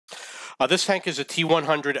This tank is a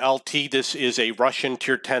T100LT. This is a Russian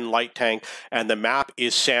Tier 10 light tank, and the map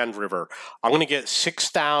is Sand River. I'm going to get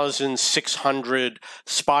 6,600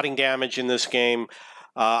 spotting damage in this game.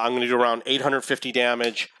 I'm going to do around 850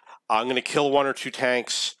 damage. I'm going to kill 1 or 2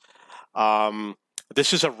 tanks.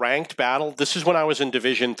 This is a ranked battle. This is when I was in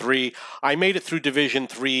Division 3. I made it through Division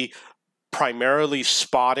 3 primarily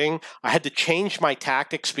spotting. I had to change my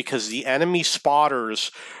tactics because the enemy spotters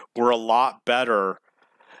were a lot better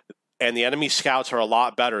and the enemy scouts are a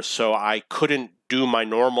lot better, so I couldn't do my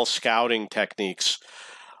normal scouting techniques.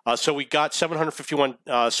 So we got 751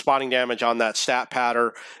 spotting damage on that stat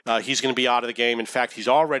pattern. He's going to be out of the game. In fact, he's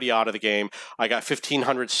already out of the game. I got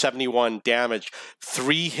 1,571 damage,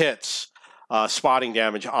 3 hits. Spotting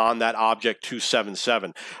damage on that object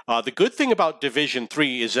 277. The good thing about Division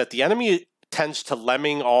 3 is that the enemy tends to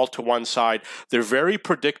lemming all to one side. They're very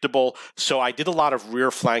predictable, so I did a lot of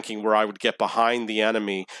rear flanking where I would get behind the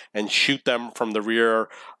enemy and shoot them from the rear.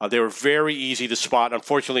 They were very easy to spot.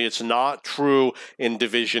 Unfortunately, it's not true in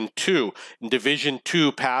Division 2. In Division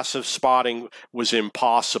 2, passive spotting was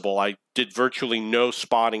impossible. I did virtually no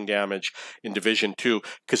spotting damage in Division 2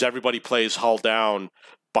 because everybody plays hull down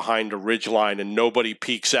behind a ridge line and nobody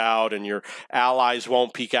peeks out and your allies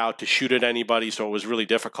won't peek out to shoot at anybody, so it was really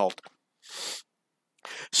difficult.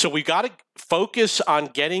 So we got to focus on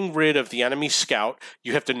getting rid of the enemy scout.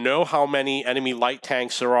 You have to know how many enemy light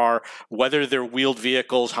tanks there are, whether they're wheeled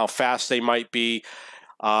vehicles, how fast they might be.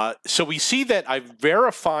 So we see that I'm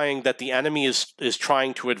verifying that the enemy is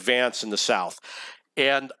trying to advance in the south.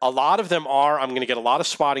 And a lot of them are. I'm going to get a lot of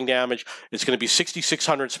spotting damage. It's going to be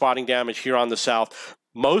 6,600 spotting damage here on the south.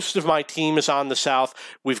 Most of my team is on the south.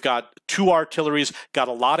 We've got 2 artilleries, got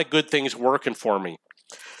a lot of good things working for me.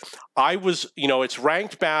 I was, it's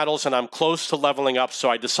ranked battles and I'm close to leveling up, so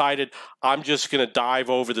I decided I'm just going to dive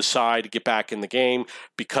over the side to get back in the game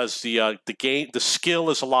because the skill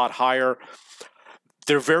is a lot higher.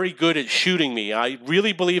 They're very good at shooting me. I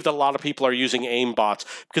really believe that a lot of people are using aim bots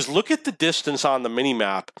because look at the distance on the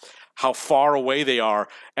minimap, how far away they are,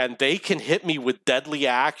 and they can hit me with deadly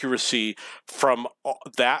accuracy from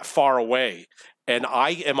that far away. And I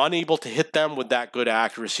am unable to hit them with that good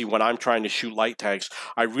accuracy when I'm trying to shoot light tanks.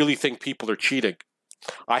 I really think people are cheating.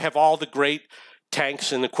 I have all the great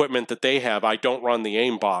tanks and equipment that they have. I don't run the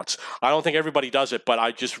aim bots. I don't think everybody does it, but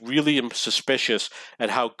I just really am suspicious at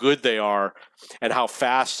how good they are and how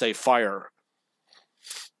fast they fire.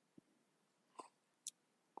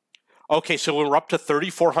 Okay, so we're up to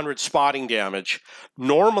 3,400 spotting damage.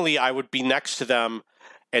 Normally, I would be next to them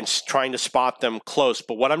and trying to spot them close.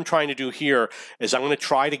 But what I'm trying to do here is I'm going to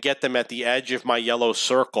try to get them at the edge of my yellow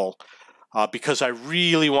circle because I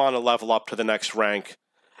really want to level up to the next rank.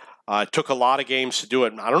 It took a lot of games to do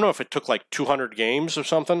it. I don't know if it took like 200 games or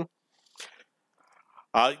something.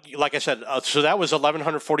 Like I said, so that was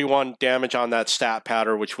 1,141 damage on that stat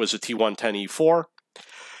pattern, which was a T110E4.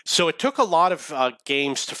 So it took a lot of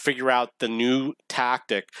games to figure out the new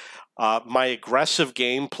tactic. My aggressive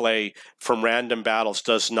gameplay from random battles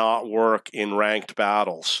does not work in ranked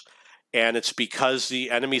battles. And it's because the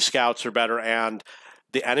enemy scouts are better and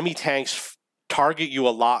the enemy tanks target you a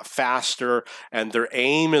lot faster and their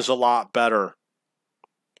aim is a lot better.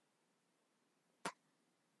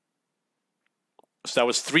 So that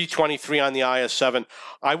was 323 on the IS-7.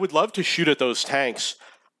 I would love to shoot at those tanks.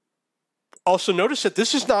 Also, notice that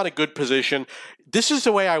this is not a good position. This is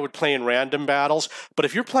the way I would play in random battles, but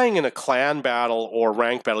if you're playing in a clan battle or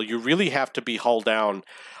ranked battle, you really have to be hull down.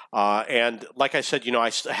 And like I said,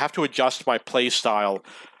 I have to adjust my play style.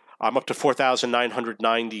 I'm up to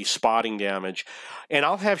 4,990 spotting damage, and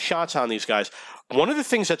I'll have shots on these guys. One of the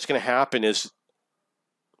things that's going to happen is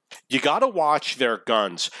you got to watch their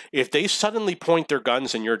guns. If they suddenly point their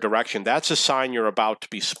guns in your direction, that's a sign you're about to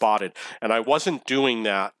be spotted, and I wasn't doing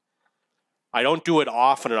that. I don't do it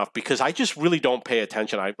often enough because I just really don't pay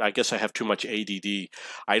attention. I guess I have too much ADD.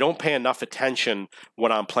 I don't pay enough attention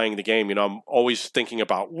when I'm playing the game. I'm always thinking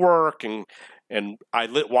about work and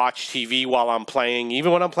I watch TV while I'm playing.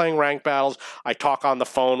 Even when I'm playing ranked battles, I talk on the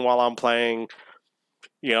phone while I'm playing.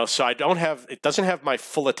 So it doesn't have my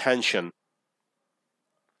full attention.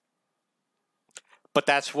 But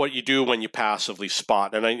that's what you do when you passively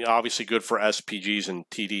spot. And obviously good for SPGs and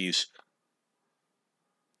TDs.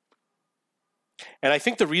 And I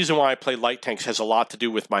think the reason why I play light tanks has a lot to do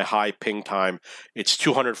with my high ping time. It's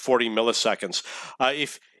 240 milliseconds.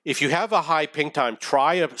 If you have a high ping time,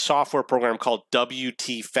 try a software program called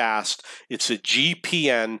WOT Fast. It's a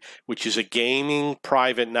GPN, which is a gaming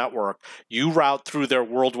private network. You route through their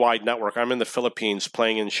worldwide network. I'm in the Philippines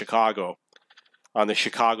playing in Chicago. on the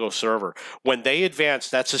Chicago server. When they advance,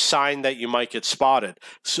 that's a sign that you might get spotted.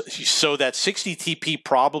 So that 60 TP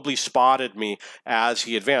probably spotted me as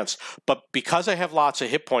he advanced. But because I have lots of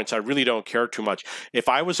hit points, I really don't care too much. If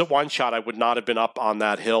I was a one-shot, I would not have been up on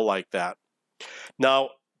that hill like that. Now,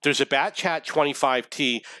 there's a Bat Chat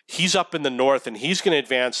 25T. He's up in the north, and he's going to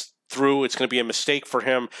advance through. It's going to be a mistake for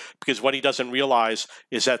him because what he doesn't realize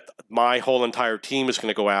is that my whole entire team is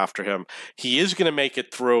going to go after him. He is going to make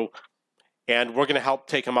it through, and we're going to help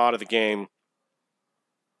take him out of the game.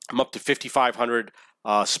 I'm up to 5,500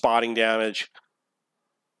 spotting damage.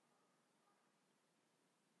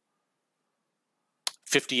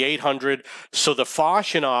 5,800. So the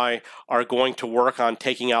Foch and I are going to work on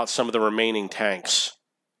taking out some of the remaining tanks.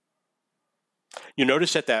 You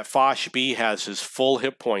notice that that Foch B has his full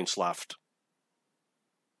hit points left.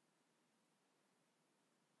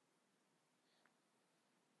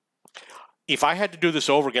 If I had to do this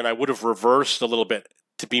over again, I would have reversed a little bit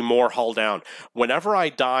to be more hull down. Whenever I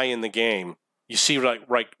die in the game, you see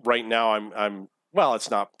right now I'm well,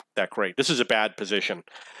 it's not that great. This is a bad position.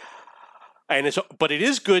 But it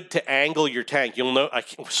is good to angle your tank. You'll know.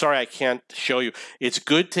 Sorry, I can't show you. It's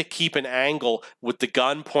good to keep an angle with the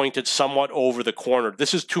gun pointed somewhat over the corner.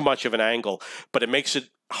 This is too much of an angle, but it makes it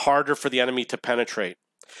harder for the enemy to penetrate.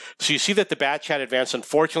 So you see that the Bat Chat advanced.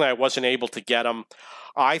 Unfortunately, I wasn't able to get him.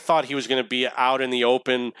 I thought he was going to be out in the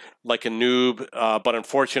open like a noob, but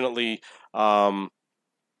unfortunately,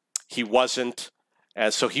 he wasn't.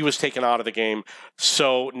 So he was taken out of the game.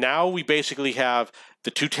 So now we basically have the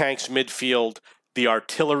two tanks midfield, the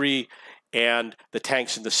artillery, and the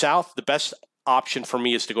tanks in the south. The best option for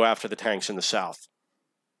me is to go after the tanks in the south.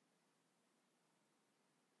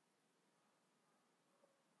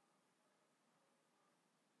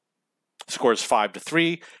 Score is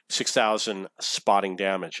 5-3, 6,000 spotting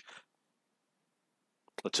damage.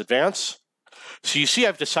 Let's advance. So you see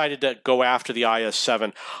I've decided to go after the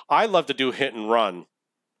IS-7. I love to do hit and run.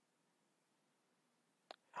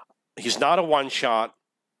 He's not a one-shot.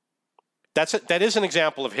 That is an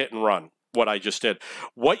example of hit and run, what I just did.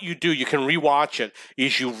 What you do, you can rewatch it,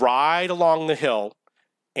 is you ride along the hill,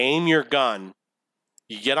 aim your gun,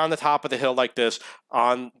 you get on the top of the hill like this,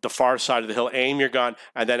 on the far side of the hill, aim your gun,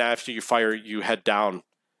 and then after you fire, you head down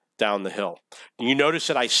the hill. And you notice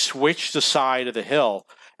that I switch the side of the hill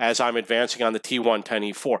as I'm advancing on the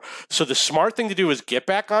T110E4. So the smart thing to do is get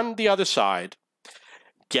back on the other side,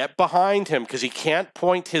 get behind him, because he can't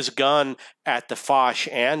point his gun at the Foch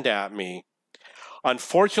and at me.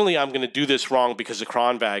 Unfortunately, I'm going to do this wrong because the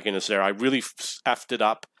Kronwagen is there. I really effed it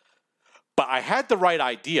up. But I had the right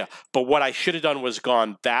idea. But what I should have done was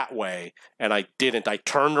gone that way, and I didn't. I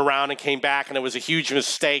turned around and came back, and it was a huge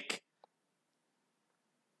mistake.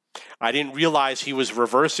 I didn't realize he was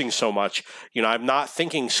reversing so much. You know, I'm not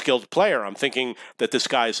thinking skilled player. I'm thinking that this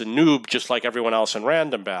guy's a noob just like everyone else in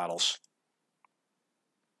random battles.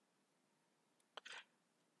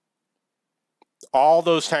 All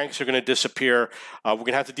those tanks are going to disappear. We're going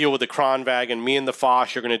to have to deal with the Kronwagen. Me and the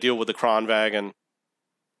Foch are going to deal with the Kronwagen.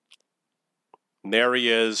 And there he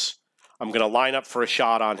is. I'm going to line up for a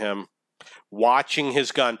shot on him. Watching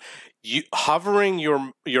his gun. Hovering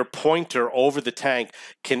your pointer over the tank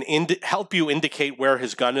can help you indicate where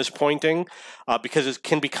his gun is pointing because it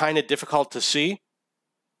can be kind of difficult to see.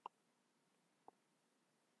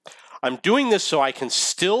 I'm doing this so I can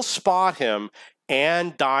still spot him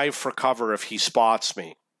and dive for cover if he spots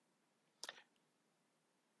me.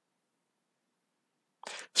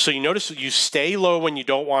 So you notice that you stay low when you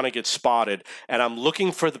don't want to get spotted, and I'm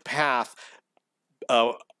looking for the path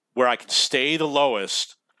where I can stay the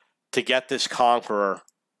lowest to get this Conqueror.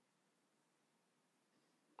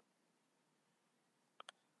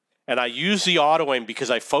 And I use the auto aim because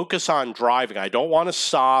I focus on driving. I don't want to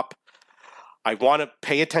stop. I want to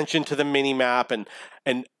pay attention to the mini map, and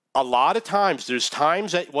a lot of times, there's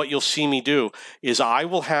times that what you'll see me do is I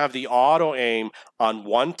will have the auto aim on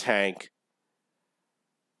one tank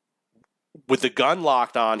with the gun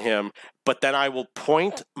locked on him, but then I will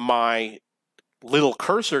point my little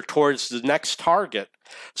cursor towards the next target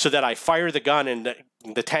so that I fire the gun and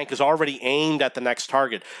the tank is already aimed at the next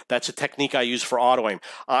target. That's a technique I use for auto aim.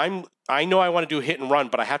 I know I want to do hit and run,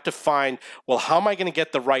 but I have to find, well, how am I going to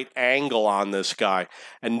get the right angle on this guy?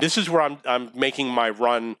 And this is where I'm making my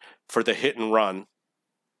run for the hit and run.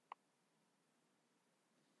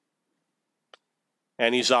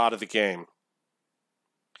 And he's out of the game.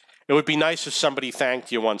 It would be nice if somebody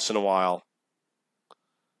thanked you once in a while.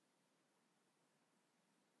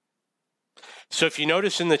 So if you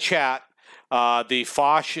notice in the chat, the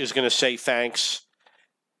Foch is going to say thanks,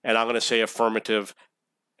 and I'm going to say affirmative.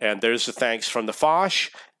 And there's the thanks from the Foch,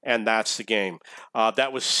 and that's the game.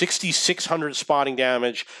 That was 6,600 spotting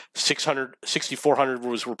damage. 6,400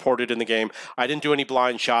 was reported in the game. I didn't do any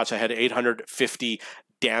blind shots. I had 850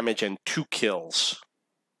 damage and 2 kills.